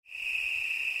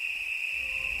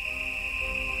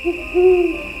It's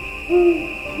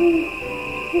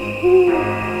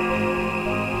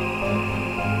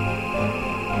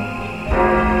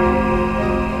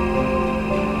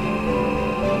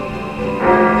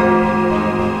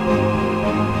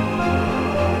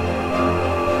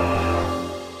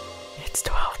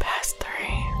 12 past 3.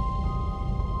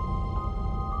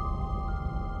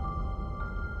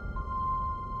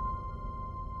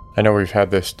 I know we've had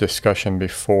this discussion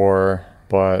before,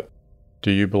 but do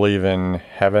you believe in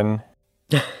heaven?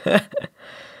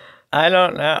 I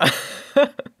don't know.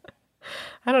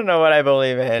 I don't know what I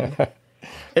believe in.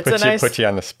 Put you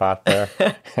on the spot there.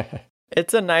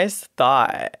 It's a nice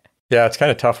thought. Yeah, it's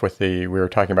kind of tough we were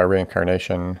talking about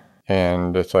reincarnation,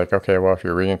 and it's like, okay, well, if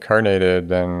you're reincarnated,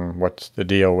 then what's the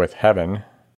deal with heaven?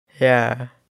 Yeah.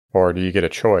 Or do you get a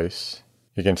choice?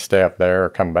 You can stay up there or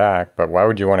come back, but why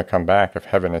would you want to come back if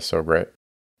heaven is so great?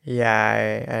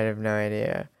 Yeah, I have no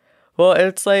idea. Well,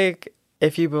 it's like,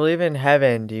 if you believe in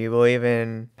heaven, do you believe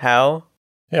in hell?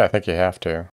 Yeah, I think you have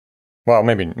to. Well,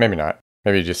 maybe not.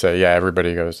 Maybe you just say, yeah,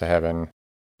 everybody goes to heaven,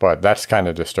 but that's kind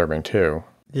of disturbing too.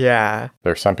 Yeah.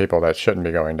 There's some people that shouldn't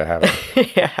be going to heaven.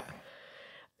 Yeah.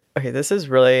 Okay, this is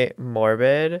really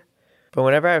morbid, but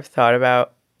whenever I've thought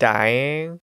about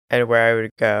dying and where I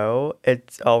would go,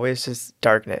 it's always just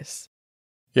darkness.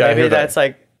 Yeah, Maybe I hear that's that.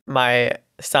 like my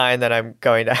sign that I'm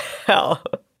going to hell.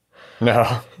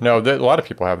 No, a lot of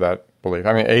people have that belief.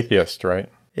 I mean, atheists, right?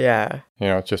 Yeah. You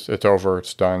know, it's over,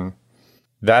 it's done.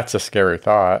 That's a scary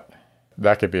thought.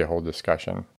 That could be a whole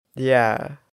discussion.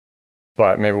 Yeah.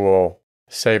 But maybe we'll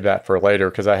save that for later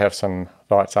because I have some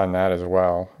thoughts on that as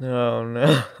well. Oh,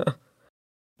 no.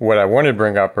 What I wanted to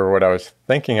bring up, or what I was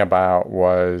thinking about,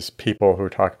 was people who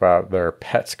talk about their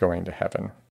pets going to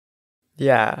heaven.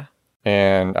 Yeah.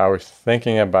 And I was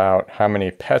thinking about how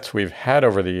many pets we've had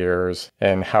over the years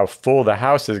and how full the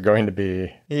house is going to be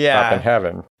up in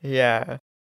heaven. Yeah.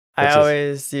 I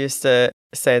always used to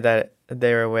say that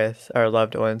they were with our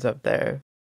loved ones up there.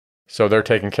 So they're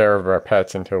taking care of our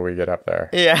pets until we get up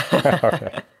there. Yeah.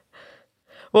 Okay.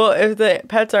 Well, if the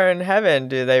pets are in heaven,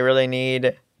 do they really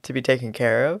need to be taken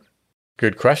care of?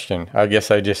 Good question. I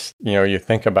guess I just, you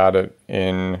think about it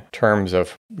in terms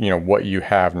of, what you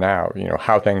have now,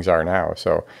 how things are now.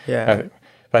 So yeah.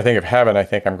 If I think of heaven, I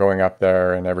think I'm going up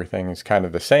there and everything's kind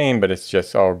of the same, but it's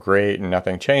just all great and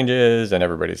nothing changes and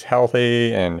everybody's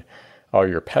healthy and all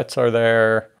your pets are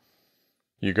there.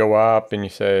 You go up and you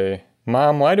say,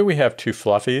 Mom, why do we have two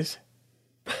fluffies?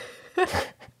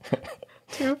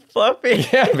 Too fluffy.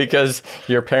 Yeah, because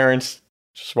your parents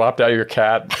swapped out your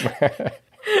cat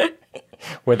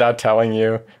without telling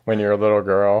you when you're a little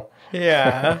girl.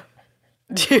 Yeah.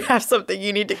 Do you have something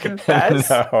you need to confess?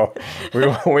 No,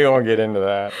 we won't get into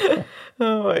that.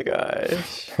 Oh my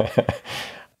gosh.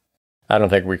 I don't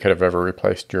think we could have ever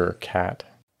replaced your cat.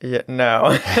 Yeah,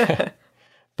 no.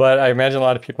 But I imagine a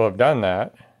lot of people have done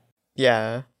that.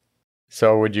 Yeah.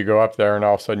 So would you go up there and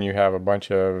all of a sudden you have a bunch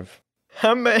of...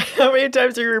 How many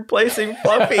times are you replacing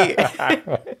Fluffy?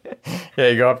 Yeah,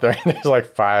 you go up there and there's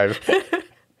like 5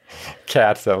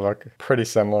 cats that look pretty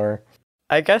similar.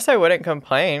 I guess I wouldn't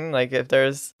complain, like, if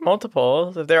there's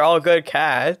multiples, if they're all good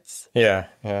cats. Yeah,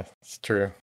 it's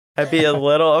true. I'd be a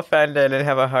little offended and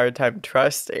have a hard time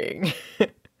trusting.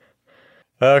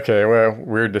 Okay, well,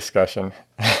 weird discussion.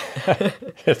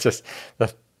 It's just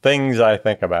the things I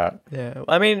think about. Yeah,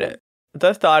 I mean,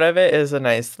 the thought of it is a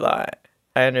nice thought.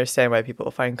 I understand why people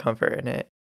find comfort in it.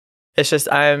 It's just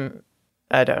I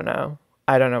don't know.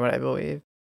 I don't know what I believe.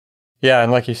 Yeah,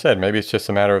 and like you said, maybe it's just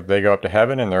a matter of they go up to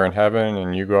heaven and they're in heaven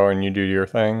and you go and you do your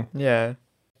thing. Yeah.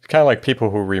 It's kind of like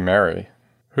people who remarry.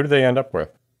 Who do they end up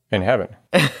with in heaven?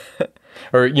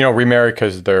 Or, remarry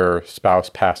because their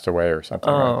spouse passed away or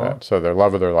something like that. So their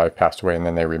love of their life passed away and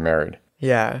then they remarried.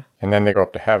 Yeah. And then they go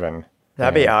up to heaven.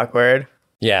 That'd be awkward.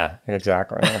 Yeah,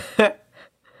 exactly.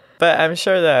 But I'm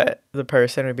sure that the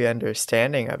person would be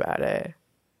understanding about it.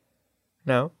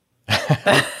 No?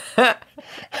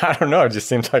 I don't know. It just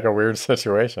seems like a weird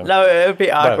situation. No, it would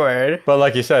be awkward. But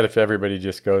like you said, if everybody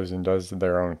just goes and does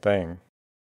their own thing.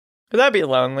 Would that be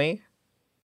lonely?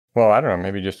 Well, I don't know.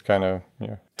 Maybe just kind of,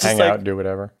 hang out, do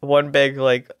whatever. One big,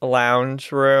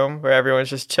 lounge room where everyone's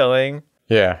just chilling.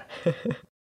 Yeah.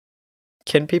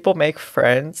 Can people make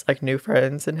friends, new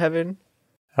friends in heaven?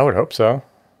 I would hope so.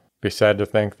 Be sad to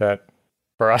think that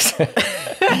for us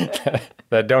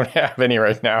that don't have any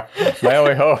right now, my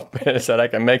only hope is that I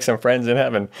can make some friends in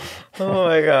heaven. Oh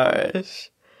my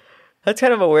gosh. That's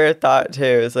kind of a weird thought too,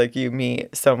 is you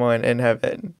meet someone in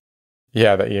heaven.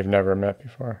 Yeah, that you've never met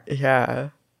before. Yeah.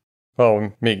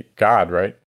 Well, meet God,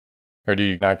 right? Or do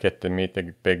you not get to meet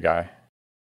the big guy?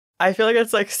 I feel like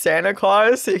it's like Santa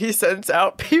Claus. He sends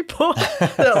out people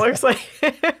that looks like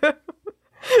him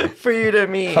for you to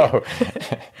meet. Oh.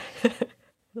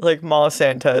 Like mall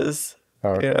Santas,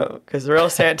 Oh. because real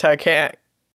Santa can't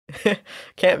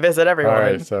visit everyone. All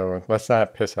right, so let's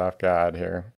not piss off God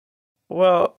here.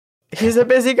 Well, he's a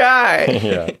busy guy.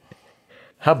 Yeah.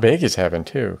 How big is heaven,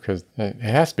 too? Because it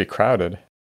has to be crowded.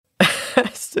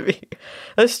 Has to be.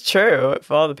 That's true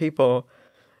for all the people.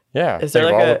 Yeah. Is there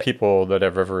think like of all a- the people that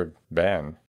have ever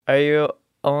been. Are you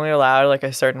only allowed like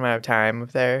a certain amount of time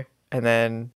up there, and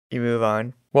then you move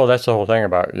on? Well, that's the whole thing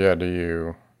about, do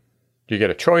you get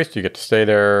a choice? Do you get to stay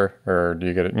there? Or do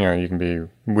you get, you can be,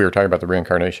 we were talking about the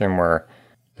reincarnation where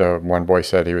the one boy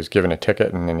said he was given a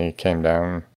ticket and then he came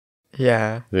down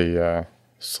Yeah. the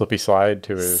slippy slide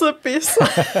to his... Slippy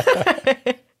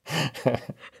slide.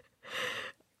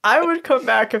 I would come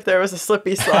back if there was a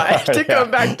slippy slide to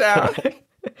come back down.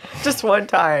 Just one I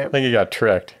time. think he got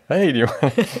tricked. Hey, do you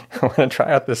want to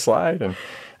try out this slide? And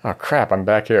oh crap, I'm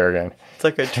back here again. It's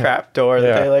like a trap door that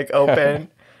Yeah. they like open.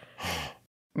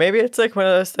 Maybe it's like one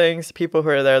of those things, people who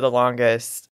are there the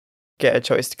longest get a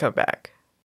choice to come back.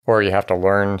 Or you have to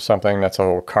learn something. That's a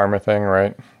whole karma thing,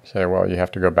 right? Say, well, you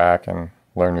have to go back and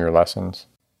learn your lessons.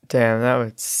 Damn, that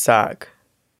would suck.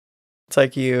 It's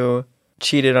like you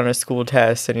cheated on a school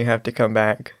test and you have to come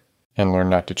back. And learn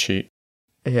not to cheat.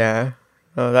 Yeah.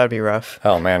 Oh, that'd be rough.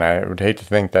 Oh man, I would hate to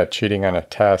think that cheating on a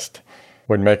test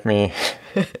would make me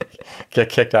get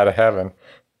kicked out of heaven.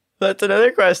 That's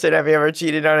another question. Have you ever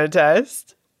cheated on a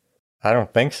test? I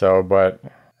don't think so, but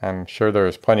I'm sure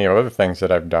there's plenty of other things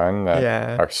that I've done that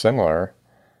Yeah. are similar.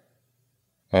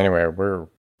 Anyway, we're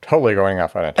totally going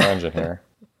off on a tangent here.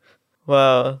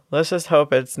 Well, let's just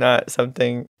hope it's not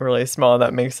something really small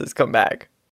that makes us come back.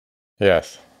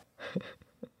 Yes.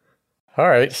 All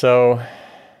right, so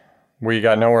we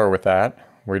got nowhere with that.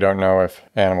 We don't know if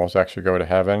animals actually go to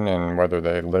heaven and whether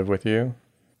they live with you.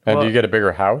 And do Well- you get a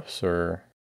bigger house or...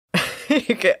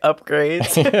 You get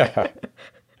upgrades. Yeah.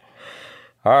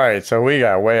 All right, so we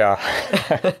got way off.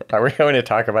 Are we going to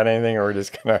talk about anything or we're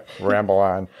just going to ramble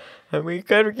on? And we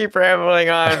could keep rambling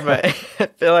on, but I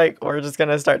feel like we're just going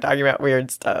to start talking about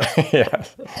weird stuff.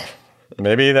 Yes.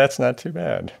 Maybe that's not too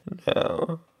bad.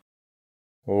 No.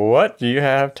 What do you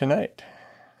have tonight?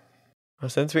 Well,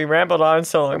 since we rambled on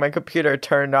so long, my computer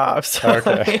turned off, so let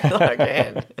Okay. me log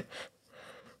in.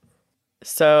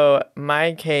 So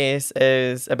my case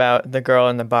is about the girl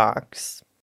in the box.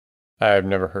 I've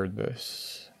never heard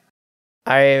this.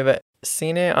 I've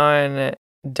seen it on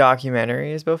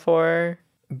documentaries before,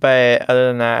 but other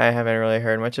than that, I haven't really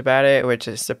heard much about it, which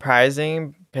is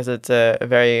surprising because it's a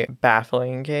very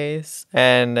baffling case.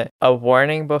 And a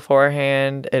warning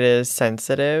beforehand, it is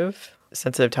sensitive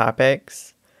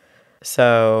topics.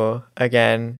 So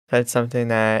again, that's something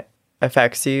that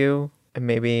affects you, and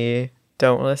maybe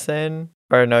don't listen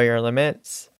or know your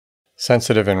limits.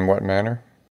 Sensitive in what manner?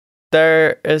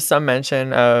 There is some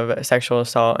mention of sexual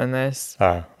assault in this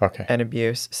Ah, okay. and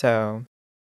abuse, so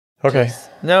Okay.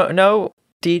 no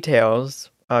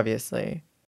details, obviously,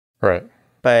 Right.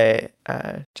 but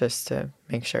just to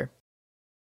make sure.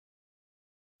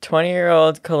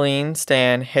 20-year-old Colleen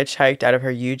Stan hitchhiked out of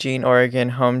her Eugene,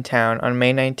 Oregon hometown on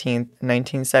May 19th,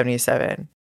 1977.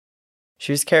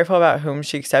 She was careful about whom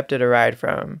she accepted a ride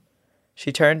from.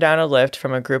 She turned down a lift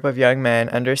from a group of young men,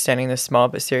 understanding the small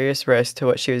but serious risk to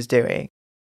what she was doing.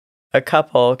 A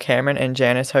couple, Cameron and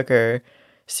Janice Hooker,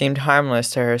 seemed harmless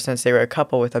to her since they were a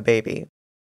couple with a baby.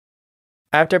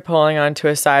 After pulling onto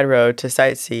a side road to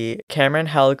sightsee, Cameron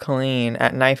held Colleen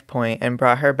at knife point and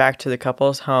brought her back to the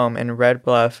couple's home in Red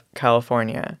Bluff,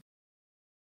 California.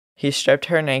 He stripped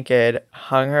her naked,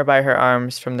 hung her by her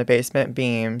arms from the basement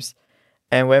beams,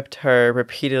 and whipped her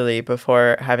repeatedly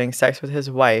before having sex with his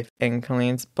wife in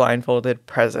Colleen's blindfolded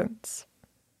presence.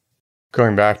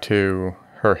 Going back to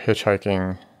her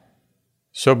hitchhiking,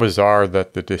 so bizarre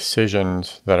that the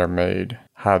decisions that are made,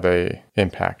 how they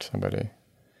impact somebody.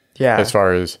 Yeah. As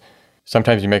far as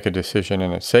sometimes you make a decision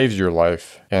and it saves your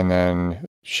life, and then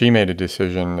she made a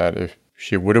decision that if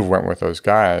she would have went with those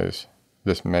guys,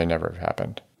 this may never have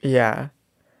happened. Yeah.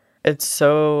 It's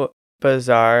so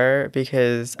bizarre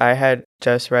because I had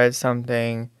just read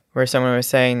something where someone was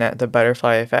saying that the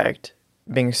butterfly effect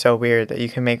being so weird that you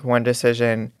can make one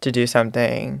decision to do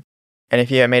something, and if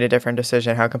you had made a different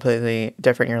decision, how completely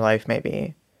different your life may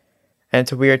be. And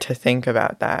it's weird to think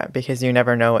about that because you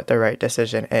never know what the right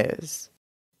decision is.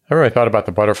 I really thought about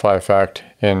the butterfly effect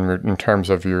in terms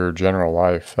of your general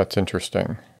life. That's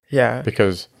interesting. Yeah.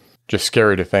 Because just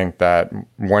scary to think that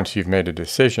once you've made a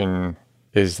decision,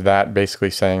 is that basically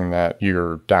saying that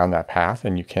you're down that path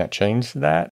and you can't change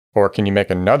that? Or can you make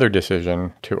another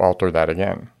decision to alter that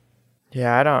again?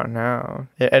 Yeah, I don't know.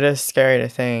 It is scary to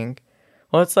think.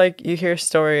 Well, it's like you hear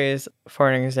stories, for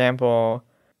an example,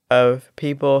 of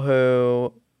people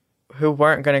who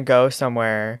weren't going to go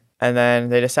somewhere and then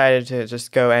they decided to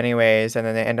just go anyways, and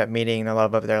then they end up meeting the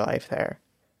love of their life there.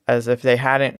 As if they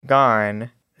hadn't gone,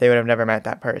 they would have never met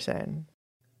that person.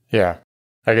 Yeah.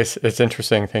 I guess it's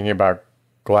interesting thinking about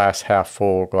glass half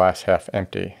full, glass half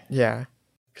empty. Yeah.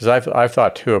 Because I've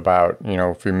thought too about,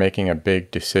 if you're making a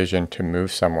big decision to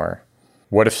move somewhere,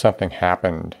 what if something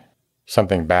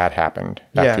bad happened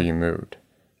after you moved?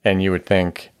 And you would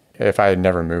think, if I had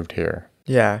never moved here,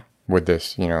 would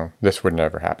this, this would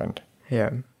never happened.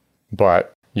 Yeah.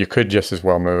 But you could just as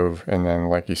well move and then,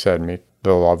 like you said, meet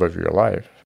the love of your life.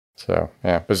 So,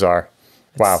 yeah, bizarre.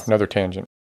 Wow, another tangent.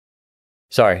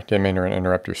 Sorry, didn't mean to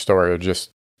interrupt your story. I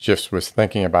just was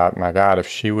thinking about, my God, if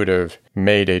she would have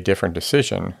made a different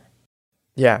decision.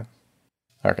 Yeah.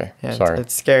 Okay, yeah, sorry.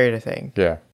 It's scary to think.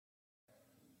 Yeah.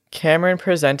 Cameron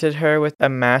presented her with a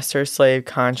master-slave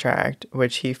contract,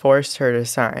 which he forced her to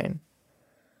sign.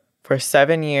 For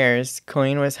 7 years,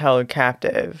 Colleen was held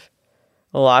captive,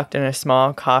 locked in a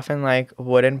small coffin-like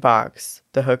wooden box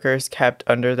the hookers kept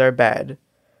under their bed.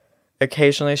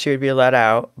 Occasionally she would be let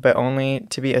out, but only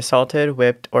to be assaulted,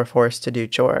 whipped, or forced to do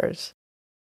chores.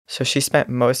 So she spent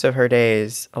most of her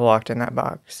days locked in that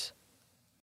box.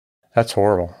 That's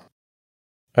horrible.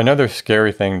 Another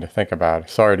scary thing to think about,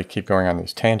 sorry to keep going on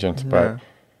these tangents, but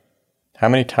how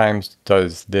many times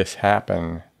does this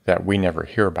happen that we never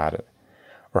hear about it?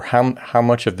 Or how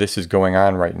much of this is going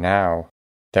on right now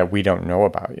that we don't know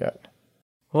about yet?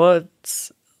 Well,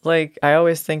 it's like I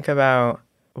always think about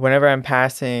whenever I'm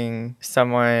passing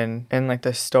someone in like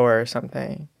the store or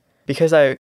something, because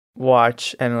I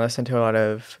watch and listen to a lot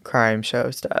of crime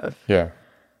show stuff. Yeah.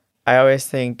 I always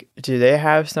think, do they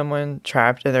have someone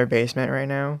trapped in their basement right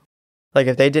now? Like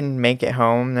if they didn't make it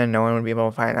home, then no one would be able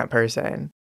to find that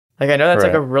person. Like I know that's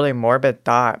like a really morbid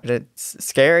thought, but it's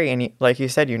scary. And like you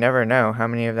said, you never know how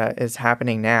many of that is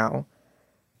happening now.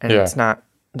 And it's not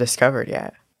discovered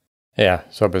yet. Yeah,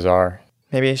 so bizarre.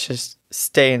 Maybe it's just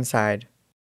stay inside.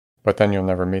 But then you'll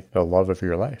never meet the love of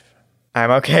your life.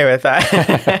 I'm okay with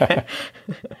that.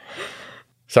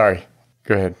 Sorry,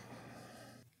 go ahead.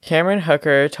 Cameron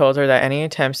Hooker told her that any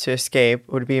attempts to escape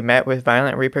would be met with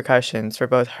violent repercussions for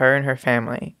both her and her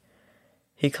family.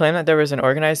 He claimed that there was an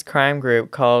organized crime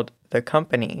group called The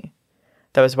Company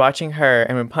that was watching her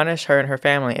and would punish her and her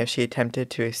family if she attempted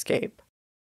to escape.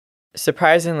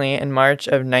 Surprisingly, in March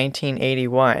of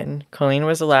 1981, Colleen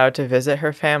was allowed to visit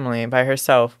her family by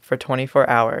herself for 24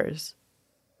 hours.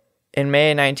 In May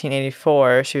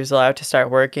 1984, she was allowed to start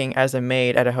working as a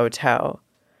maid at a hotel.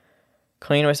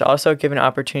 Colleen was also given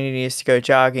opportunities to go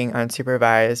jogging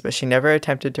unsupervised, but she never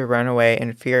attempted to run away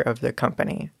in fear of the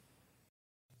company.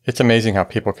 It's amazing how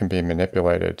people can be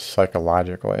manipulated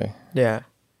psychologically. Yeah.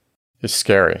 It's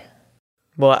scary.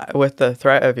 Well, with the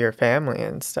threat of your family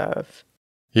and stuff.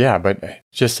 Yeah, but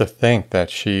just to think that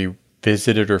she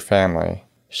visited her family,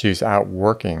 she's out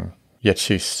working, yet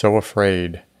she's so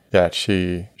afraid that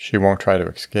she won't try to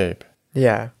escape.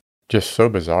 Yeah. Just so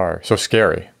bizarre. So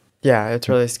scary. Yeah, it's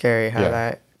really scary how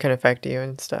that can affect you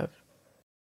and stuff.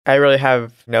 I really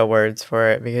have no words for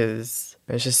it because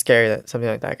it's just scary that something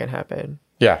like that can happen.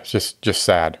 Yeah, it's just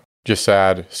sad. Just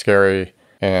sad, scary,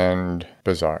 and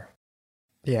bizarre.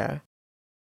 Yeah.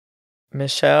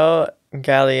 Michelle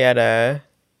Gallietta,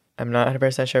 I'm not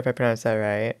 100% sure if I pronounced that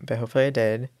right, but hopefully I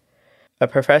did, a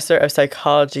professor of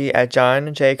psychology at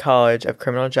John Jay College of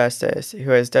Criminal Justice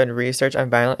who has done research on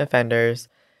violent offenders,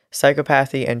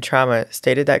 psychopathy, and trauma,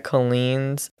 stated that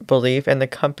Colleen's belief in the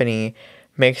company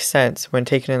makes sense when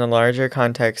taken in the larger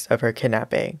context of her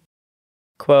kidnapping.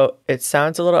 Quote, "It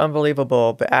sounds a little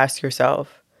unbelievable, but ask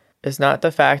yourself, is not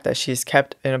the fact that she's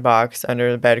kept in a box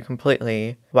under the bed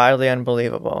completely wildly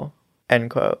unbelievable?" End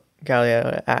quote,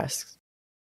 Gallietta asks.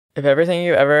 If everything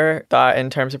you ever thought in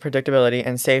terms of predictability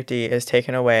and safety is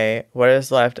taken away, what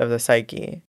is left of the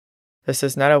psyche? This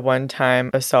is not a one-time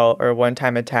assault or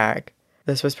one-time attack.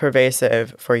 This was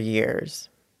pervasive for years.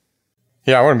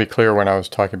 Yeah, I want to be clear when I was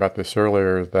talking about this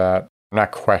earlier that I'm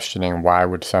not questioning why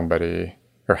would somebody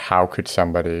or how could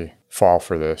somebody fall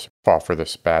for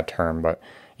this bad term, but,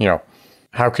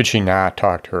 how could she not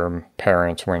talk to her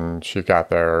parents when she got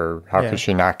there? Or how could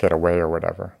she not get away or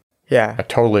whatever? Yeah. I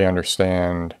totally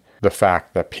understand the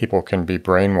fact that people can be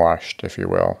brainwashed, if you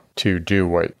will, to do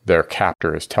what their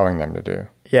captor is telling them to do.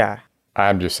 Yeah.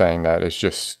 I'm just saying that it's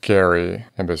just scary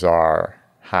and bizarre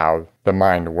how the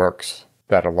mind works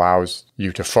that allows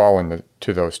you to fall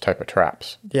into those type of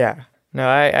traps. Yeah. No,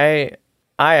 I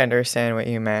I understand what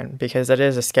you meant, because that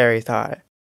is a scary thought.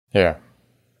 Yeah.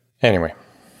 Anyway.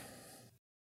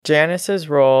 Janice's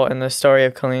role in the story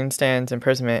of Colleen Stan's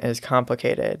imprisonment is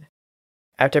complicated.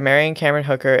 After marrying Cameron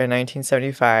Hooker in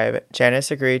 1975,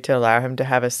 Janice agreed to allow him to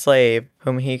have a slave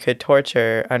whom he could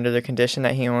torture under the condition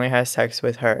that he only has sex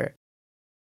with her.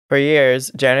 For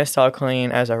years, Janice saw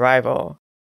Colleen as a rival.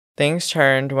 Things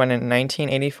turned when in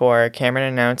 1984,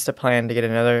 Cameron announced a plan to get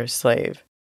another slave.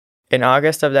 In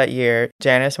August of that year,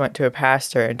 Janice went to a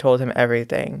pastor and told him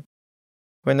everything.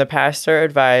 When the pastor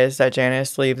advised that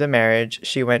Janice leave the marriage,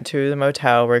 she went to the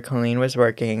motel where Colleen was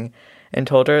working and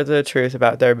told her the truth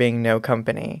about there being no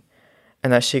company,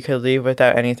 and that she could leave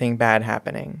without anything bad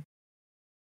happening.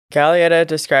 Gallietta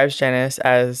describes Janice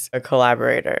as a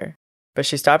collaborator, but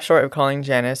she stopped short of calling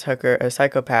Janice Hooker a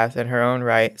psychopath in her own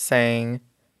right, saying,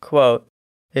 quote,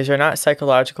 "These are not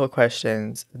psychological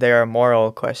questions, they are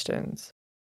moral questions.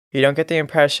 You don't get the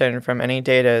impression from any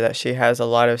data that she has a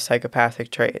lot of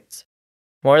psychopathic traits.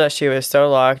 More that she was so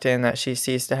locked in that she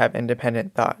ceased to have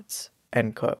independent thoughts."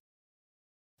 End quote.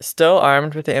 Still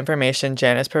armed with the information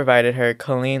Janice provided her,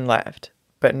 Colleen left,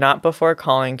 but not before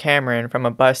calling Cameron from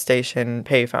a bus station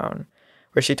payphone,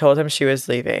 where she told him she was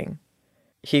leaving.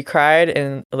 He cried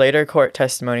in later court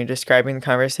testimony, describing the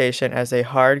conversation as a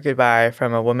hard goodbye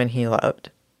from a woman he loved.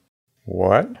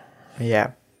 What?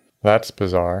 Yeah. That's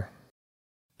bizarre.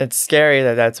 It's scary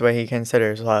that that's what he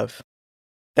considers love.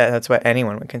 That's what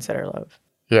anyone would consider love.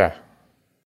 Yeah.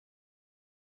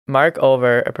 Mark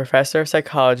Olver, a professor of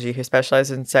psychology who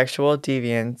specializes in sexual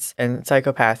deviance and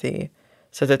psychopathy,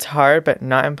 says it's hard but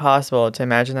not impossible to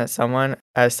imagine that someone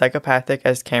as psychopathic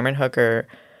as Cameron Hooker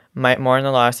might mourn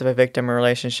the loss of a victim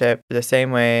relationship the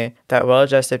same way that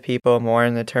well-adjusted people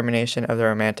mourn the termination of their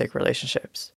romantic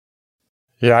relationships.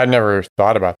 Yeah, I'd never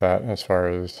thought about that as far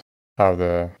as how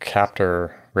the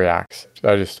captor reacts.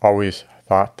 I just always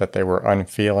thought that they were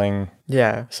unfeeling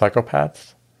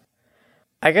psychopaths.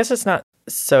 I guess it's not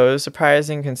so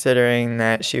surprising considering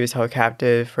that she was held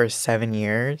captive for 7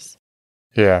 years.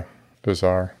 Yeah,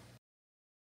 bizarre.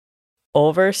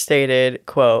 Olver stated,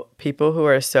 quote, "People who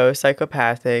are so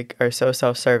psychopathic are so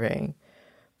self-serving,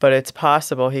 but it's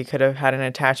possible he could have had an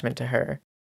attachment to her.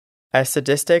 As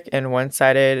sadistic and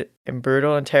one-sided and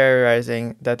brutal and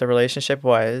terrorizing that the relationship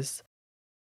was,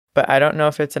 but I don't know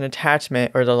if it's an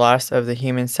attachment or the loss of the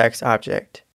human sex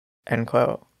object." End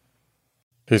quote.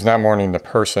 He's not mourning the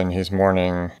person, he's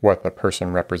mourning what the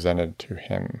person represented to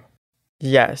him.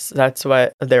 Yes, that's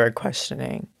what they were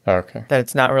questioning. Okay. That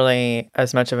it's not really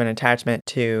as much of an attachment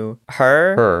to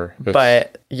her,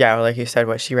 but yeah, like you said,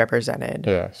 what she represented.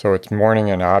 Yeah, so it's mourning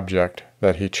an object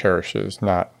that he cherishes,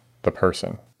 not the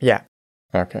person. Yeah.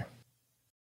 Okay.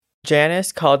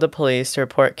 Janice called the police to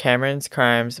report Cameron's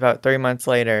crimes about 3 months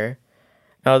later.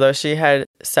 Although she had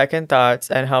second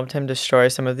thoughts and helped him destroy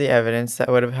some of the evidence that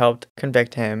would have helped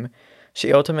convict him,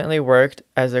 she ultimately worked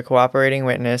as a cooperating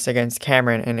witness against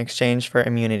Cameron in exchange for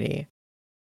immunity.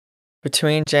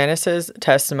 Between Janice's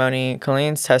testimony,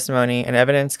 Colleen's testimony, and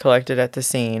evidence collected at the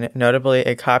scene, notably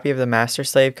a copy of the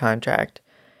master-slave contract,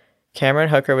 Cameron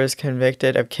Hooker was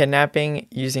convicted of kidnapping,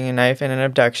 using a knife in an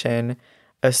abduction,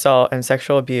 assault, and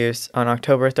sexual abuse on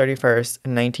October 31st,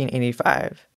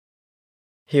 1985.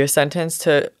 He was sentenced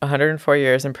to 104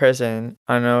 years in prison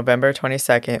on November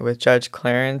 22nd, with Judge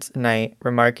Clarence Knight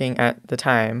remarking at the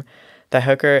time that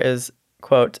Hooker is,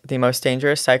 quote, "the most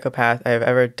dangerous psychopath I have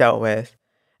ever dealt with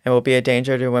and will be a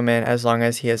danger to women as long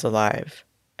as he is alive,"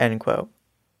 end quote.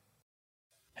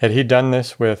 Had he done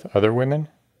this with other women?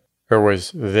 Or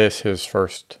was this his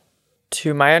first?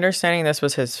 To my understanding, this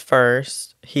was his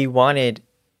first. He wanted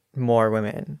more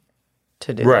women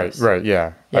to do this. Right,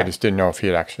 yeah. I just didn't know if he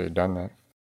had actually done that.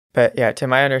 But yeah, to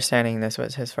my understanding, this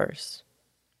was his first.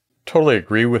 Totally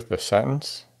agree with the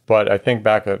sentence, but I think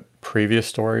back at previous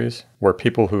stories where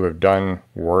people who have done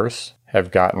worse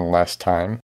have gotten less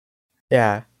time.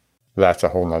 Yeah. That's a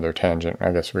whole nother tangent.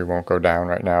 I guess we won't go down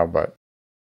right now, but...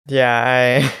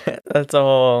 Yeah, that's a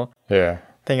whole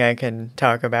thing I can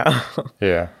talk about.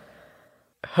 Yeah.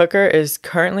 Hooker is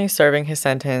currently serving his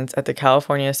sentence at the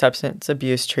California Substance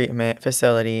Abuse Treatment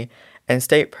Facility and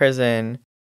State Prison.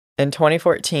 In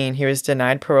 2014, he was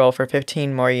denied parole for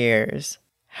 15 more years.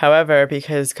 However,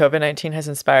 because COVID-19 has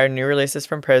inspired new releases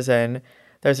from prison,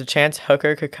 there's a chance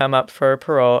Hooker could come up for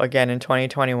parole again in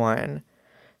 2021,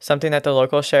 something that the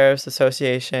local Sheriff's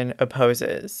Association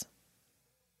opposes.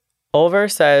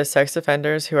 Olver says sex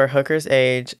offenders who are Hooker's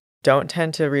age don't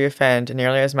tend to reoffend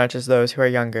nearly as much as those who are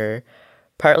younger,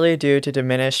 partly due to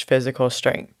diminished physical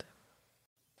strength.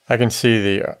 I can see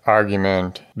the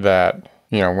argument that,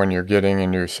 when you're getting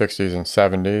into your 60s and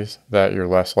 70s, that you're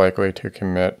less likely to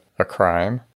commit a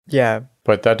crime. Yeah.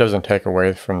 But that doesn't take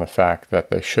away from the fact that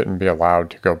they shouldn't be allowed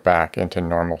to go back into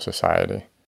normal society.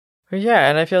 Yeah,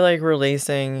 and I feel like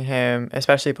releasing him,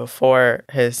 especially before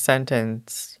his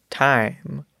sentence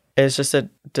time, is just a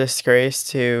disgrace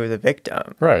to the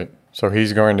victim. Right. So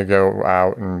he's going to go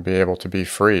out and be able to be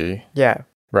free. Yeah.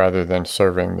 Rather than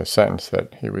serving the sentence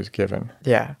that he was given.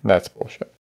 Yeah. That's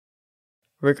bullshit.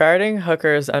 Regarding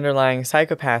Hooker's underlying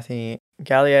psychopathy,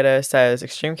 Gallietta says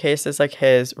extreme cases like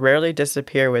his rarely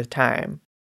disappear with time.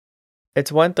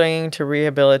 It's one thing to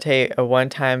rehabilitate a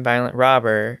one-time violent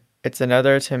robber, it's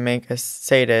another to make a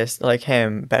sadist like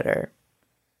him better.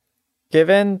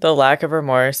 Given the lack of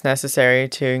remorse necessary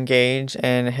to engage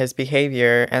in his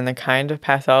behavior and the kind of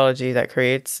pathology that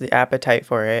creates the appetite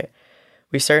for it,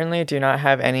 we certainly do not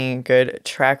have any good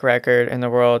track record in the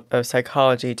world of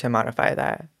psychology to modify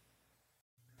that.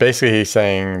 Basically, he's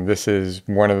saying this is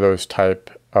one of those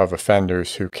type of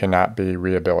offenders who cannot be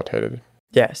rehabilitated.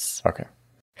 Yes. Okay.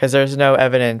 Because there's no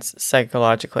evidence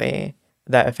psychologically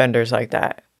that offenders like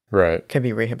that can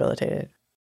be rehabilitated.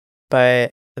 But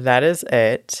that is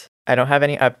it. I don't have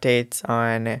any updates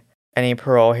on any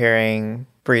parole hearing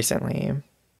recently.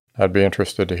 I'd be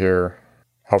interested to hear.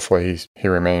 Hopefully he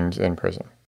remains in prison.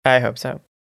 I hope so.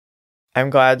 I'm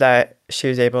glad that she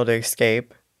was able to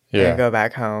escape and go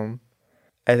back home.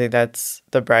 I think that's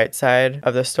the bright side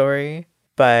of the story.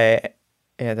 But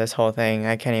yeah, this whole thing,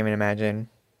 I can't even imagine.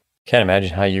 Can't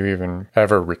imagine how you even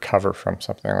ever recover from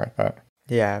something like that.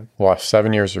 Yeah. Lost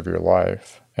 7 years of your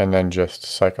life and then just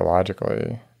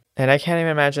psychologically. And I can't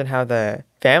even imagine how the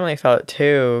family felt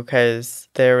too, because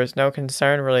there was no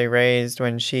concern really raised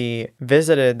when she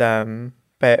visited them.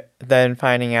 But then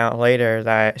finding out later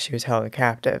that she was held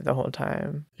captive the whole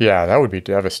time. Yeah, that would be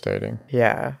devastating.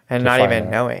 Yeah, and not even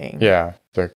knowing. Yeah,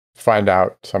 to find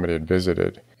out somebody had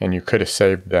visited and you could have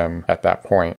saved them at that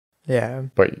point. Yeah.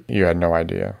 But you had no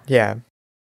idea. Yeah.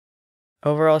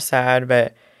 Overall sad,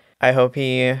 but I hope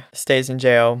he stays in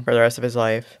jail for the rest of his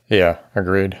life. Yeah,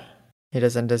 agreed. He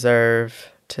doesn't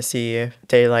deserve to see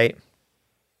daylight.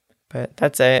 But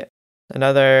that's it.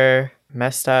 Another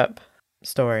messed up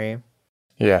story.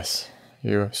 Yes,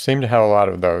 you seem to have a lot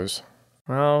of those.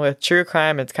 Well, with true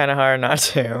crime, it's kind of hard not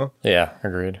to. Yeah,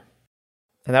 agreed.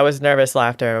 And that was nervous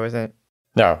laughter, wasn't?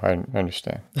 No, I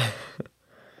understand.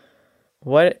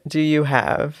 What do you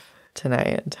have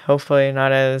tonight? Hopefully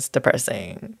not as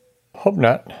depressing. Hope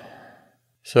not.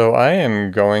 So I am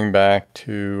going back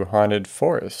to haunted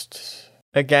forests.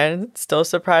 Again, still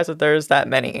surprised that there's that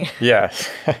many. Yes.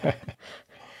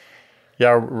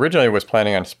 Yeah, originally I was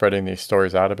planning on spreading these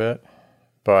stories out a bit.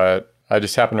 But I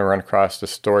just happened to run across a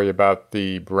story about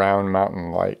the Brown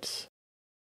Mountain Lights.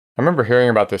 I remember hearing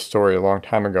about this story a long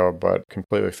time ago, but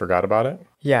completely forgot about it.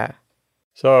 Yeah.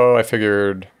 So I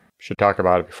figured I should talk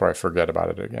about it before I forget about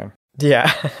it again.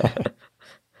 Yeah.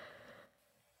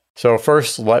 So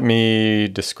first, let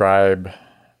me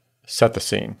set the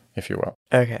scene, if you will.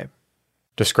 Okay.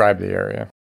 Describe the area.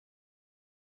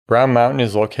 Brown Mountain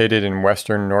is located in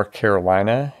western North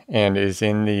Carolina and is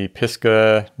in the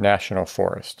Pisgah National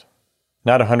Forest.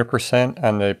 Not 100%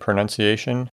 on the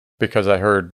pronunciation because I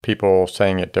heard people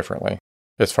saying it differently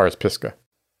as far as Pisgah.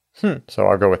 So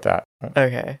I'll go with that.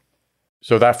 Okay.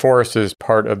 So that forest is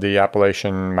part of the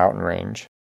Appalachian Mountain Range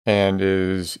and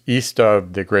is east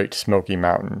of the Great Smoky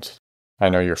Mountains. I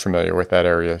know you're familiar with that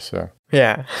area, so.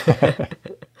 Yeah.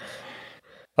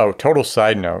 Oh, total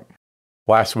side note.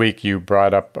 Last week, you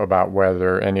brought up about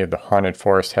whether any of the haunted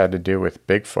forest had to do with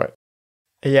Bigfoot.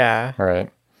 Yeah. Right.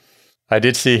 I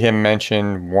did see him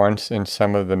mentioned once in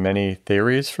some of the many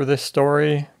theories for this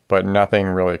story, but nothing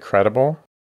really credible.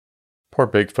 Poor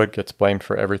Bigfoot gets blamed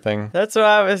for everything. That's what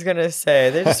I was going to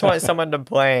say. They just want someone to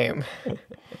blame.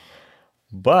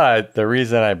 But the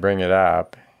reason I bring it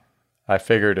up, I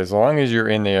figured as long as you're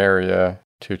in the area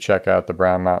to check out the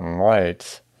Brown Mountain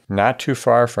Lights, not too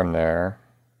far from there,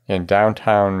 in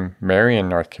downtown Marion,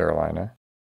 North Carolina,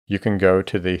 you can go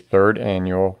to the 3rd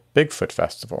annual Bigfoot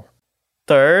Festival.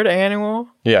 3rd annual?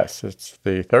 Yes, it's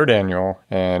the 3rd annual,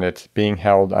 and it's being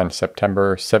held on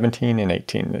September 17 and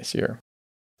 18 this year.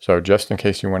 So just in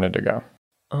case you wanted to go.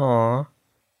 Aw.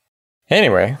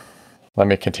 Anyway, let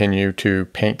me continue to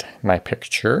paint my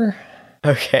picture.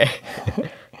 Okay.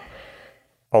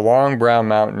 Along Brown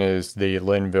Mountain is the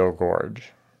Linville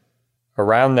Gorge.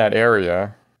 Around that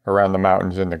area, around the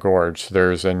mountains in the gorge,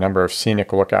 there's a number of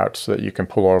scenic lookouts that you can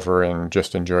pull over and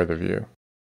just enjoy the view.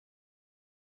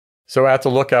 So at the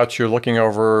lookouts, you're looking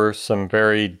over some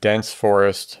very dense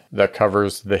forest that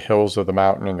covers the hills of the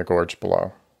mountain and the gorge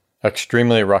below.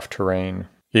 Extremely rough terrain,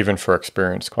 even for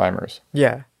experienced climbers.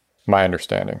 Yeah. My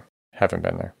understanding. Haven't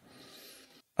been there.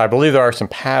 I believe there are some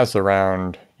paths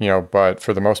around, but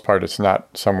for the most part, it's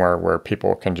not somewhere where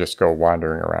people can just go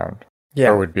wandering around. Yeah.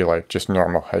 Or it would be like just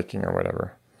normal hiking or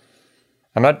whatever.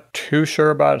 I'm not too sure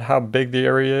about how big the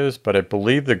area is, but I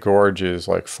believe the gorge is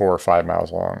like 4 or 5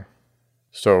 miles long.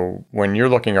 So when you're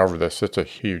looking over this, it's a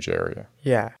huge area.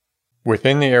 Yeah.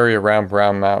 Within the area around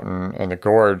Brown Mountain and the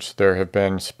gorge, there have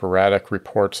been sporadic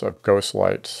reports of ghost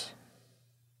lights.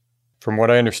 From what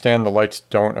I understand, the lights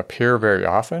don't appear very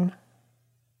often.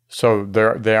 So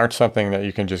they aren't something that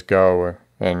you can just go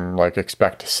and like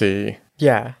expect to see.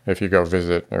 Yeah. If you go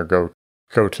visit or go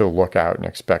to the lookout and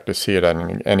expect to see it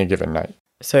on any given night.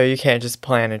 So you can't just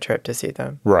plan a trip to see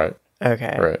them. Right.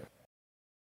 Okay. Right.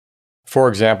 For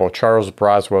example, Charles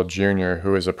Broswell Jr.,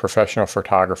 who is a professional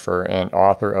photographer and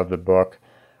author of the book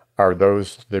Are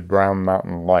Those the Brown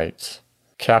Mountain Lights,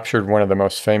 captured one of the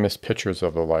most famous pictures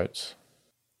of the lights.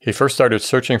 He first started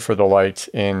searching for the lights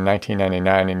in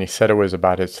 1999, and he said it was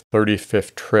about his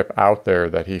 35th trip out there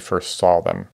that he first saw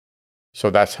them. So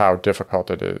that's how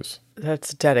difficult it is.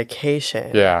 That's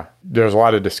dedication. Yeah. There's a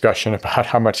lot of discussion about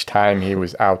how much time he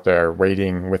was out there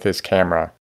waiting with his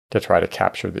camera to try to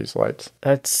capture these lights.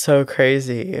 That's so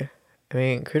crazy. I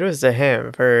mean, kudos to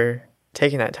him for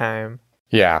taking that time.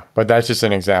 Yeah, but that's just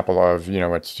an example of,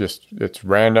 it's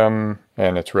random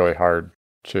and it's really hard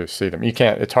to see them.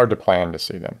 It's hard to plan to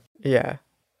see them. Yeah.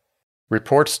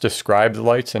 Reports describe the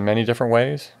lights in many different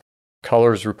ways.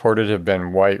 Colors reported have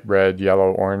been white, red,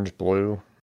 yellow, orange, blue.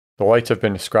 The lights have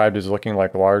been described as looking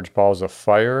like large balls of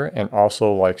fire and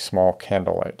also like small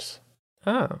candlelights.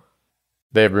 Oh.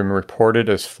 They have been reported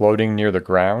as floating near the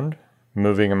ground,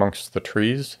 moving amongst the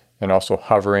trees, and also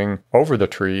hovering over the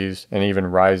trees and even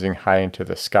rising high into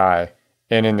the sky.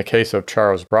 And in the case of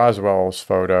Charles Broswell's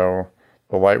photo,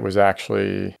 the light was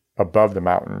actually above the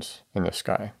mountains in the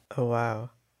sky. Oh, wow.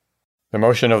 The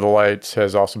motion of the lights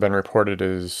has also been reported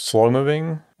as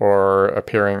slow-moving or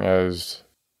appearing as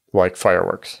like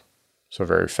fireworks. So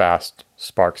very fast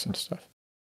sparks and stuff.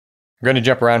 I'm going to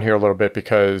jump around here a little bit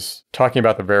because talking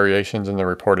about the variations in the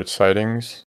reported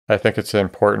sightings, I think it's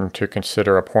important to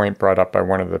consider a point brought up by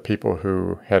one of the people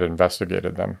who had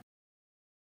investigated them.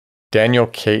 Daniel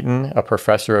Caton, a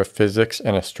professor of physics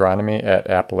and astronomy at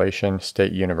Appalachian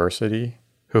State University,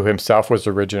 who himself was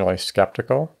originally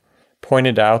skeptical,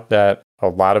 pointed out that a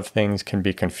lot of things can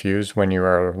be confused when you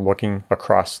are looking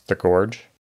across the gorge.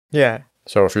 Yeah.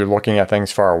 So if you're looking at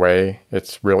things far away,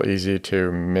 it's real easy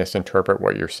to misinterpret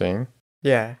what you're seeing.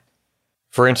 Yeah.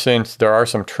 For instance, there are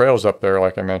some trails up there,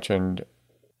 like I mentioned,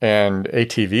 and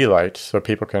ATV lights. So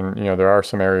people can, there are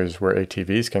some areas where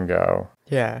ATVs can go.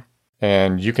 Yeah.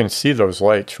 And you can see those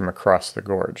lights from across the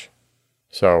gorge.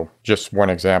 So just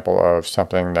one example of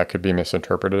something that could be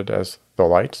misinterpreted as the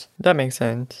lights. That makes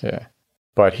sense. Yeah.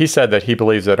 But he said that he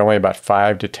believes that only about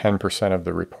 5 to 10% of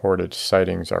the reported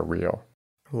sightings are real.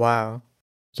 Wow.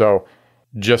 So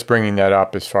just bringing that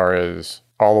up as far as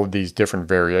all of these different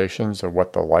variations of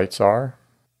what the lights are,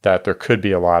 that there could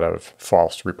be a lot of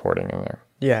false reporting in there.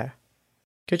 Yeah.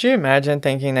 Could you imagine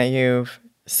thinking that you've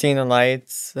seen the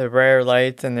lights, the rare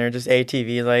lights, and they're just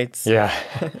ATV lights? Yeah.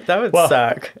 That would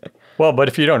suck. Well, but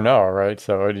if you don't know, right?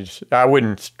 So I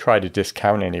wouldn't try to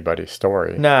discount anybody's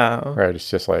story. No. Right? It's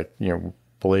just like,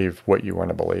 believe what you want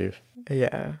to believe.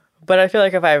 Yeah. But I feel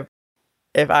like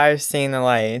if I've seen the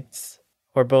lights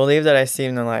or believe that I've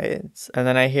seen the lights, and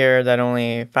then I hear that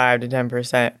only 5 to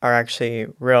 10% are actually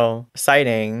real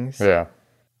sightings. Yeah.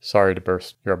 Sorry to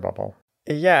burst your bubble.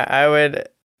 Yeah, I would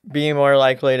be more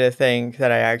likely to think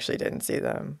that I actually didn't see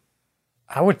them.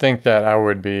 I would think that I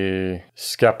would be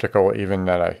skeptical even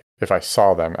that if I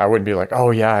saw them. I wouldn't be like,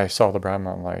 oh yeah, I saw the Brown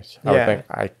Mountain Lights.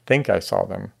 I think I saw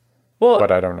them. Well,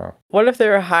 but I don't know. What if they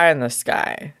were high in the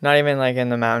sky? Not even like in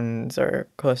the mountains or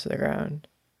close to the ground.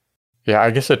 Yeah,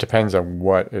 I guess it depends on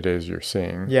what it is you're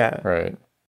seeing. Yeah. Right.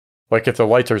 Like if the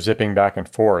lights are zipping back and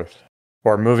forth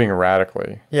or moving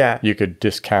erratically, yeah, you could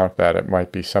discount that it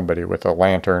might be somebody with a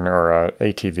lantern or a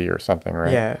ATV or something,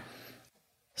 right? Yeah.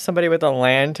 Somebody with a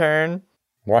lantern?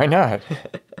 Why not?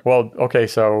 Well, okay,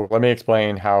 so let me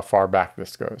explain how far back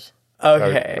this goes.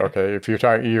 Okay. Okay. If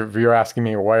you're asking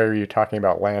me why are you talking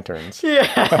about lanterns?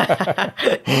 Yeah.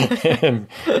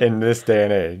 in this day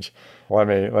and age, let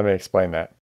me explain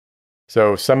that.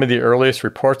 So some of the earliest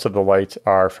reports of the lights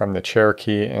are from the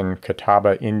Cherokee and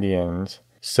Catawba Indians,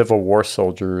 Civil War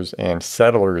soldiers, and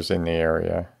settlers in the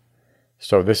area.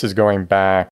 So this is going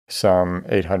back some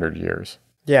 800 years.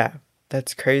 Yeah,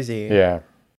 that's crazy. Yeah.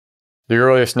 The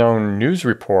earliest known news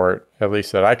report, at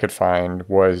least that I could find,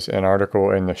 was an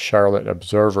article in the Charlotte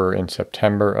Observer in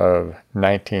September of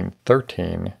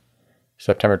 1913,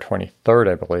 September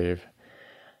 23rd, I believe,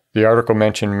 The article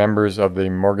mentioned members of the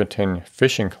Morganton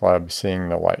Fishing Club seeing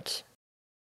the lights.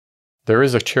 There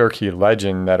is a Cherokee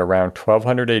legend that around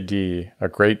 1200 AD, a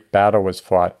great battle was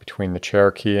fought between the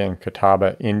Cherokee and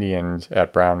Catawba Indians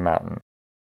at Brown Mountain.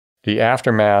 The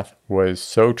aftermath was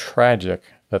so tragic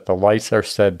that the lights are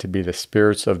said to be the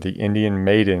spirits of the Indian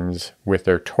maidens with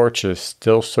their torches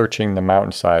still searching the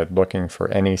mountainside looking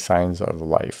for any signs of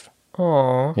life.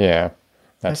 Oh. Yeah,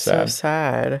 that's sad. So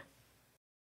sad.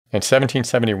 In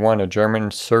 1771, a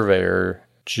German surveyor,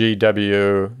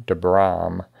 G.W. de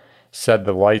Bram, said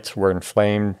the lights were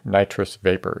inflamed nitrous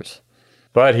vapors.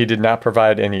 But he did not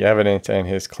provide any evidence, and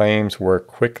his claims were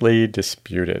quickly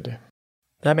disputed.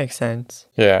 That makes sense.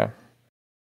 Yeah.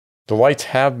 The lights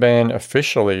have been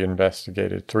officially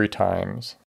investigated 3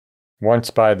 times. Once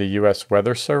by the U.S.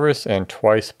 Weather Service and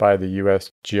twice by the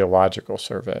U.S. Geological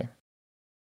Survey.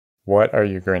 What are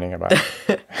you grinning about?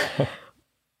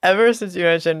 Ever since you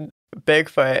mentioned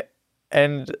Bigfoot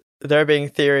and there being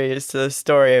theories to the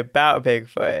story about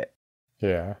Bigfoot,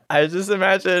 Yeah. I just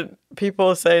imagine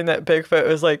people saying that Bigfoot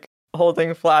was like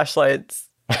holding flashlights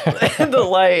and the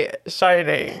light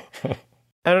shining.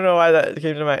 I don't know why that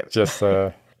came to mind. Just,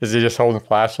 is he just holding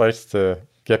flashlights to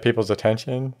get people's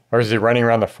attention? Or is he running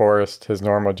around the forest, his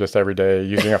normal, just every day,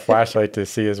 using a flashlight to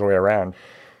see his way around?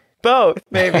 Both,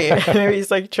 maybe. Maybe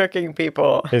he's like tricking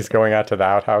people. He's going out to the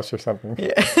outhouse or something?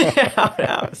 Yeah,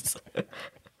 outhouse.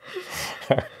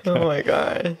 Oh my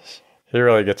gosh. He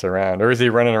really gets around. Or is he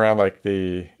running around like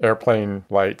the airplane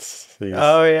lights?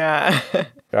 Oh, yeah.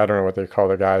 I don't know what they call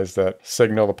the guys that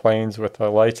signal the planes with the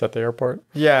lights at the airport.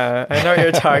 Yeah, I know what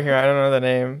you're talking about. I don't know the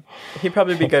name. He'd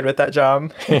probably be good with that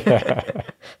job. Yeah.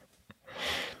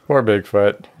 Poor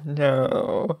Bigfoot.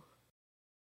 No.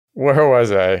 Where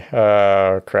was I?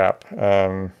 Oh, crap.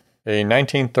 A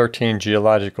 1913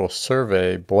 geological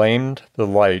survey blamed the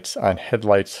lights on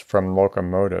headlights from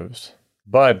locomotives.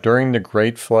 But during the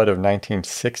Great Flood of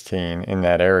 1916 in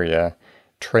that area,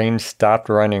 trains stopped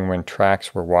running when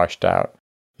tracks were washed out,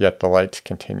 yet the lights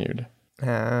continued. Oh.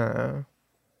 A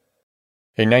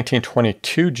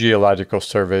 1922 geological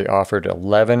survey offered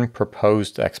 11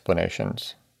 proposed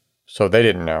explanations. So they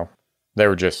didn't know. They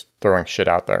were just throwing shit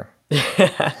out there.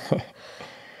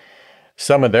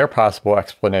 Some of their possible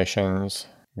explanations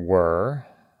were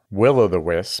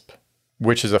will-o'-the-wisp,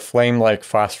 which is a flame-like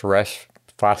phosphorescence.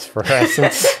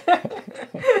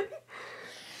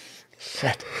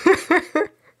 Shit.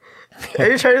 Are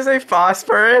you trying to say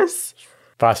phosphorus?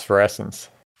 Phosphorescence.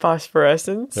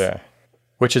 Phosphorescence? Yeah.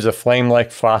 Which is a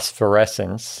flame-like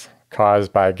phosphorescence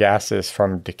caused by gases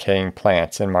from decaying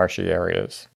plants in marshy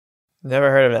areas.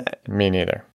 Never heard of that. Me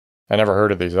neither. I never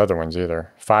heard of these other ones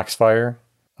either. Foxfire.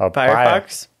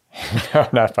 Firefox? No,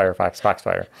 not Firefox.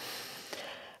 Foxfire.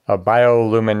 A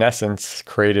bioluminescence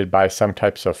created by some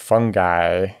types of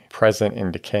fungi present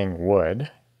in decaying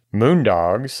wood.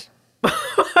 Moondogs.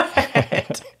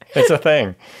 It's a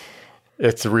thing.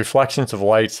 It's reflections of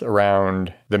lights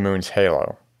around the moon's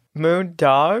halo. Moon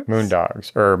dogs?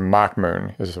 Moondogs, or mock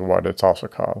moon is what it's also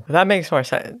called. That makes more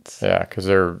sense. Yeah, because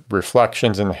they're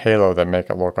reflections in the halo that make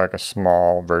it look like a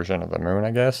small version of the moon,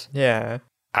 I guess. Yeah.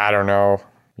 I don't know.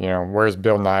 You know, where's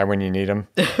Bill Nye when you need him?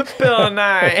 Bill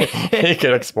Nye. He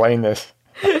could explain this.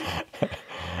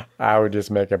 I would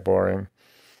just make it boring.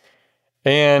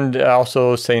 And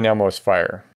also St. Elmo's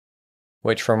fire,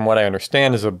 which from what I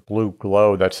understand is a blue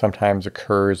glow that sometimes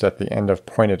occurs at the end of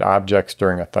pointed objects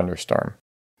during a thunderstorm.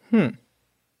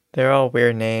 They're all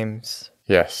weird names.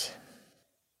 Yes.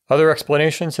 Other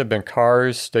explanations have been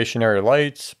cars, stationary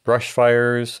lights, brush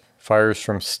fires, fires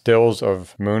from stills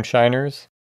of moonshiners,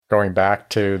 going back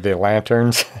to the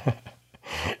lanterns,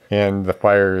 and the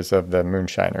fires of the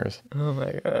moonshiners. Oh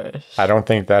my gosh. I don't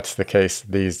think that's the case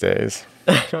these days.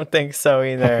 I don't think so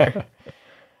either.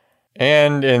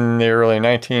 And in the early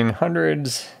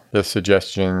 1900s, the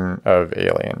suggestion of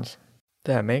aliens.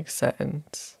 That makes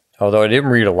sense. Although I didn't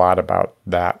read a lot about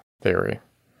that theory.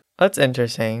 That's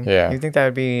interesting. Yeah. You think that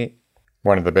would be...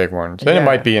 One of the big ones. And it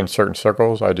might be in certain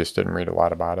circles. I just didn't read a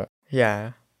lot about it.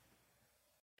 Yeah.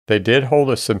 They did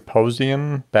hold a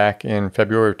symposium back in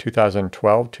February of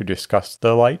 2012 to discuss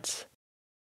the lights.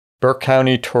 Burke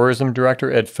County Tourism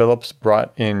Director Ed Phillips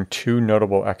brought in 2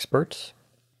 notable experts.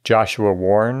 Joshua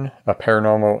Warren, a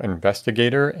paranormal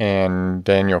investigator, and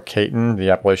Daniel Caton, the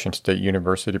Appalachian State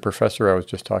University professor I was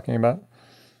just talking about.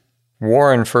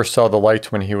 Warren first saw the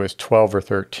lights when he was 12 or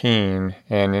 13,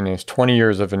 and in his 20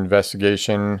 years of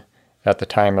investigation at the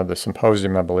time of the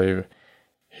symposium, I believe,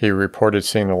 he reported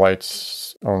seeing the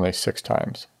lights only 6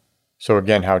 times. So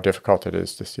again, how difficult it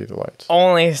is to see the lights.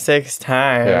 Only 6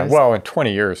 times? Yeah, well, in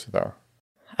 20 years, though.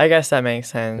 I guess that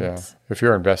makes Yeah. sense. If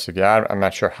you're investigating, I'm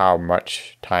not sure how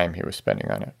much time he was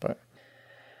spending on it, but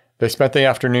they spent the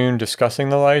afternoon discussing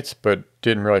the lights, but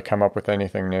didn't really come up with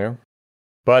anything new.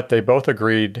 But they both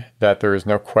agreed that there is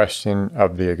no question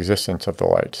of the existence of the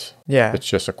lights. Yeah. It's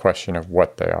just a question of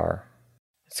what they are.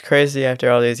 It's crazy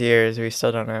after all these years, we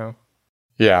still don't know.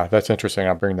 Yeah, that's interesting.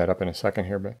 I'll bring that up in a second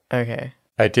here, but Okay.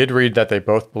 I did read that they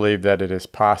both believe that it is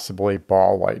possibly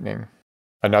ball lightning.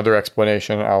 Another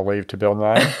explanation I'll leave to Bill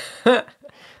Nye.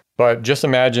 But just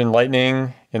imagine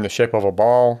lightning in the shape of a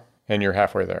ball, and you're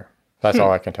halfway there. That's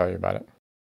all I can tell you about it.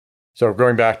 So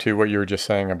going back to what you were just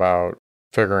saying about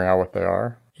figuring out what they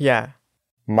are. Yeah.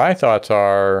 My thoughts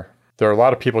are there are a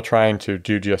lot of people trying to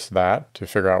do just that, to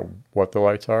figure out what the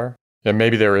lights are. And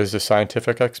maybe there is a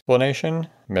scientific explanation,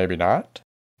 maybe not.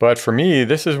 But for me,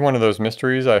 this is one of those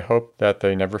mysteries I hope that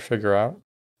they never figure out.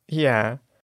 Yeah.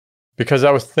 Because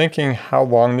I was thinking how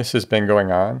long this has been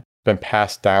going on, been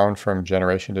passed down from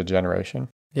generation to generation.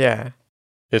 Yeah.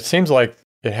 It seems like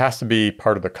it has to be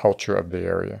part of the culture of the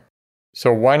area.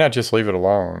 So why not just leave it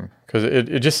alone? Because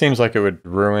it just seems like it would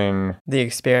ruin The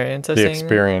experience of the seeing them?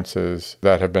 experiences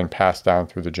that have been passed down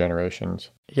through the generations.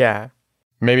 Yeah.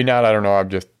 Maybe not, I don't know.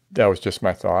 That was just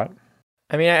my thought.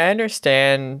 I mean, I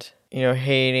understand,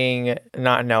 hating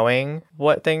not knowing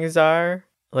what things are,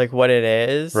 like what it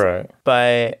is. Right.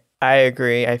 But I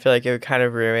agree. I feel like it would kind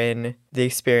of ruin the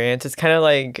experience. It's kind of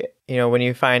like, when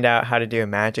you find out how to do a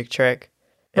magic trick,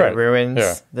 it Right. ruins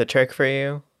Yeah. the trick for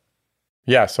you.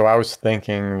 Yeah, so I was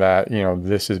thinking that,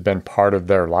 this has been part of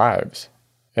their lives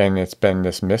and it's been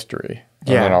this mystery.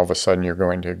 And then Yeah. all of a sudden you're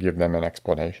going to give them an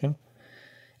explanation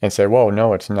and say, whoa,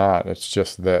 no, it's not. It's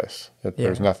just this.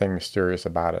 There's Yeah. nothing mysterious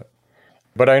about it.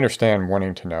 But I understand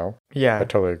wanting to know. I Yeah.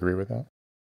 totally agree with that.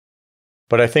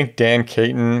 But I think Dan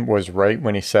Caton was right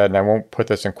when he said, and I won't put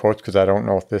this in quotes because I don't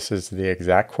know if this is the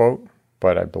exact quote,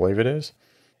 but I believe it is.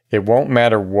 It won't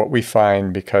matter what we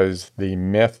find because the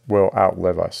myth will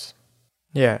outlive us.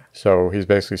 Yeah. So he's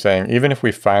basically saying, even if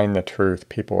we find the truth,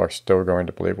 people are still going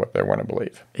to believe what they want to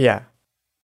believe. Yeah.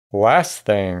 Last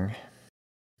thing,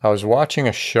 I was watching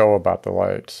a show about the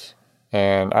lights,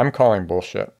 and I'm calling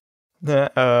bullshit.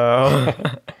 Uh-oh.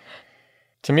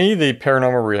 To me, the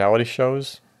paranormal reality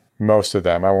shows, most of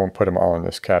them, I won't put them all in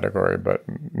this category, but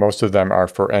most of them are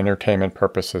for entertainment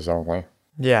purposes only.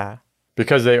 Yeah.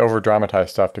 Because they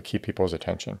over-dramatize stuff to keep people's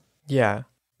attention. Yeah.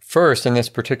 First, in this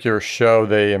particular show,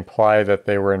 they imply that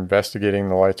they were investigating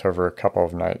the lights over a couple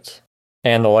of nights.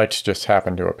 And the lights just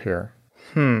happened to appear.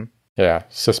 Yeah,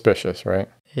 suspicious, right?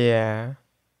 Yeah.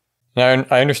 Now,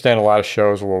 I understand a lot of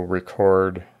shows will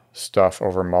record stuff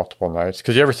over multiple nights.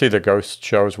 Because you ever see the ghost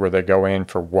shows where they go in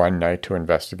for one night to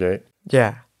investigate?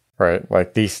 Yeah. Right?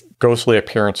 Like these ghostly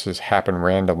appearances happen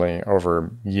randomly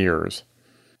over years.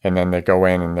 And then they go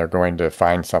in and they're going to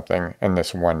find something in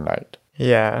this one night.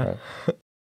 Yeah. Right.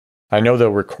 I know they'll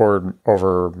record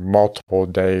over multiple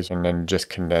days and then just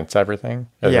condense everything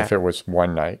as Yeah. if it was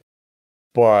one night.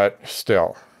 But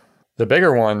still. The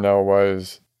bigger one, though,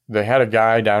 was they had a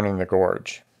guy down in the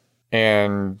gorge.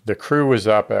 And the crew was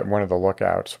up at one of the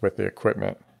lookouts with the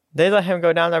equipment. They let him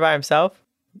go down there by himself?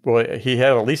 Well, he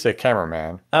had at least a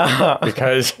cameraman Oh.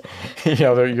 because,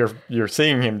 you're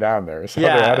seeing him down there. So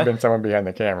Yeah. there had to have been someone behind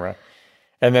the camera.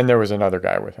 And then there was another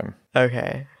guy with him.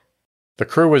 Okay. The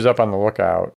crew was up on the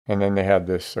lookout, and then they had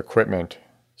this equipment.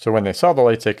 So when they saw the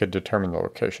lights, they could determine the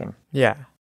location. Yeah.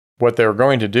 What they were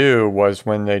going to do was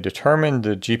when they determined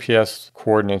the GPS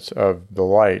coordinates of the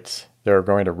lights, they were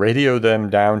going to radio them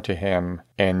down to him,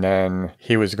 and then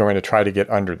he was going to try to get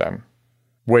under them,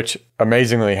 which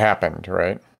amazingly happened,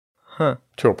 right? Huh.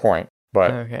 To a point.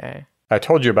 But Okay. I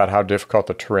told you about how difficult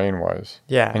the terrain was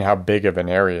Yeah. and how big of an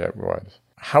area it was.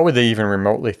 How would they even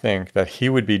remotely think that he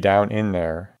would be down in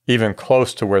there, even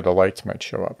close to where the lights might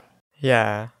show up?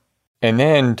 Yeah. And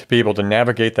then to be able to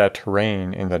navigate that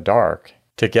terrain in the dark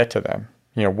to get to them.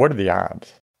 What are the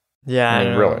odds? Yeah. I I mean,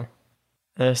 don't really. know.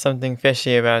 There's something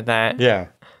fishy about that. Yeah.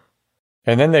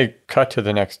 And then they cut to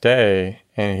the next day,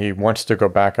 and he wants to go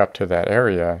back up to that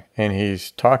area, and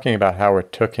he's talking about how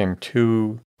it took him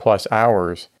 2+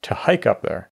 hours to hike up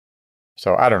there.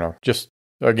 So I don't know. Just,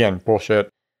 again, bullshit.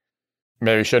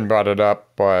 Maybe shouldn't brought it up,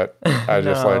 but I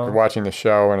just No. like watching the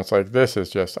show, and it's like, this is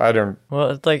just, I don't...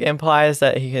 Well, it implies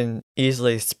that he can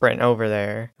easily sprint over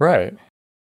there. Right.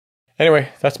 Anyway,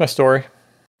 that's my story.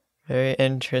 Very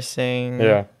interesting.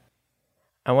 Yeah.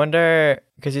 I wonder,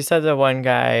 because you said the one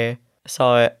guy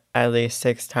saw it at least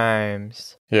 6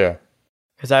 times. Yeah.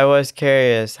 Because I was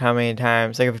curious how many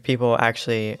times, if people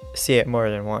actually see it more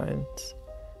than once.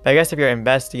 But I guess if you're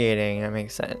investigating, that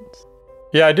makes sense.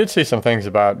 Yeah, I did see some things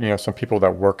about, some people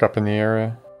that work up in the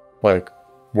area. Like,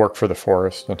 work for the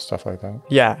forest and stuff like that.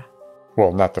 Yeah.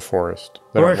 Well, not the forest.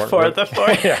 They Work don't for the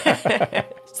forest.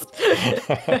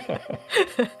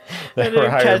 They were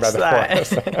hired by the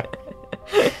forest.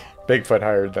 Bigfoot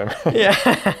hired them. Yeah.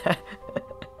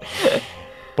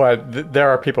 But there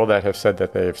are people that have said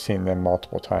that they have seen them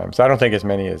multiple times. I don't think as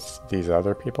many as these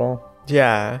other people.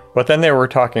 Yeah. But then they were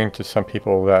talking to some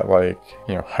people that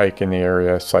hike in the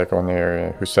area, cycle in the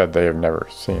area, who said they have never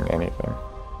seen anything.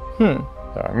 So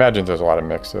I imagine there's a lot of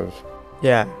mix of.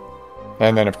 Yeah.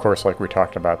 And then, of course, like we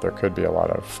talked about, there could be a lot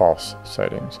of false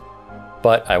sightings.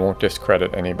 But I won't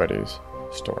discredit anybody's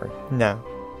story. No.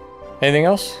 Anything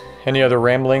else? Any other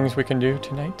ramblings we can do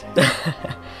tonight?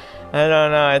 I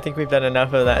don't know. I think we've done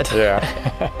enough of that. Yeah.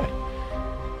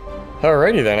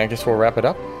 Alrighty then. I guess we'll wrap it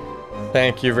up.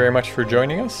 Thank you very much for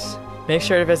joining us. Make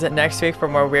sure to visit next week for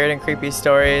more weird and creepy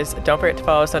stories. Don't forget to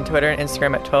follow us on Twitter and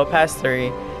Instagram at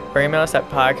 12past3 or email us at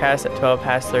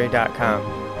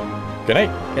podcast@12past3.com. Good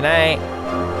night. Good night.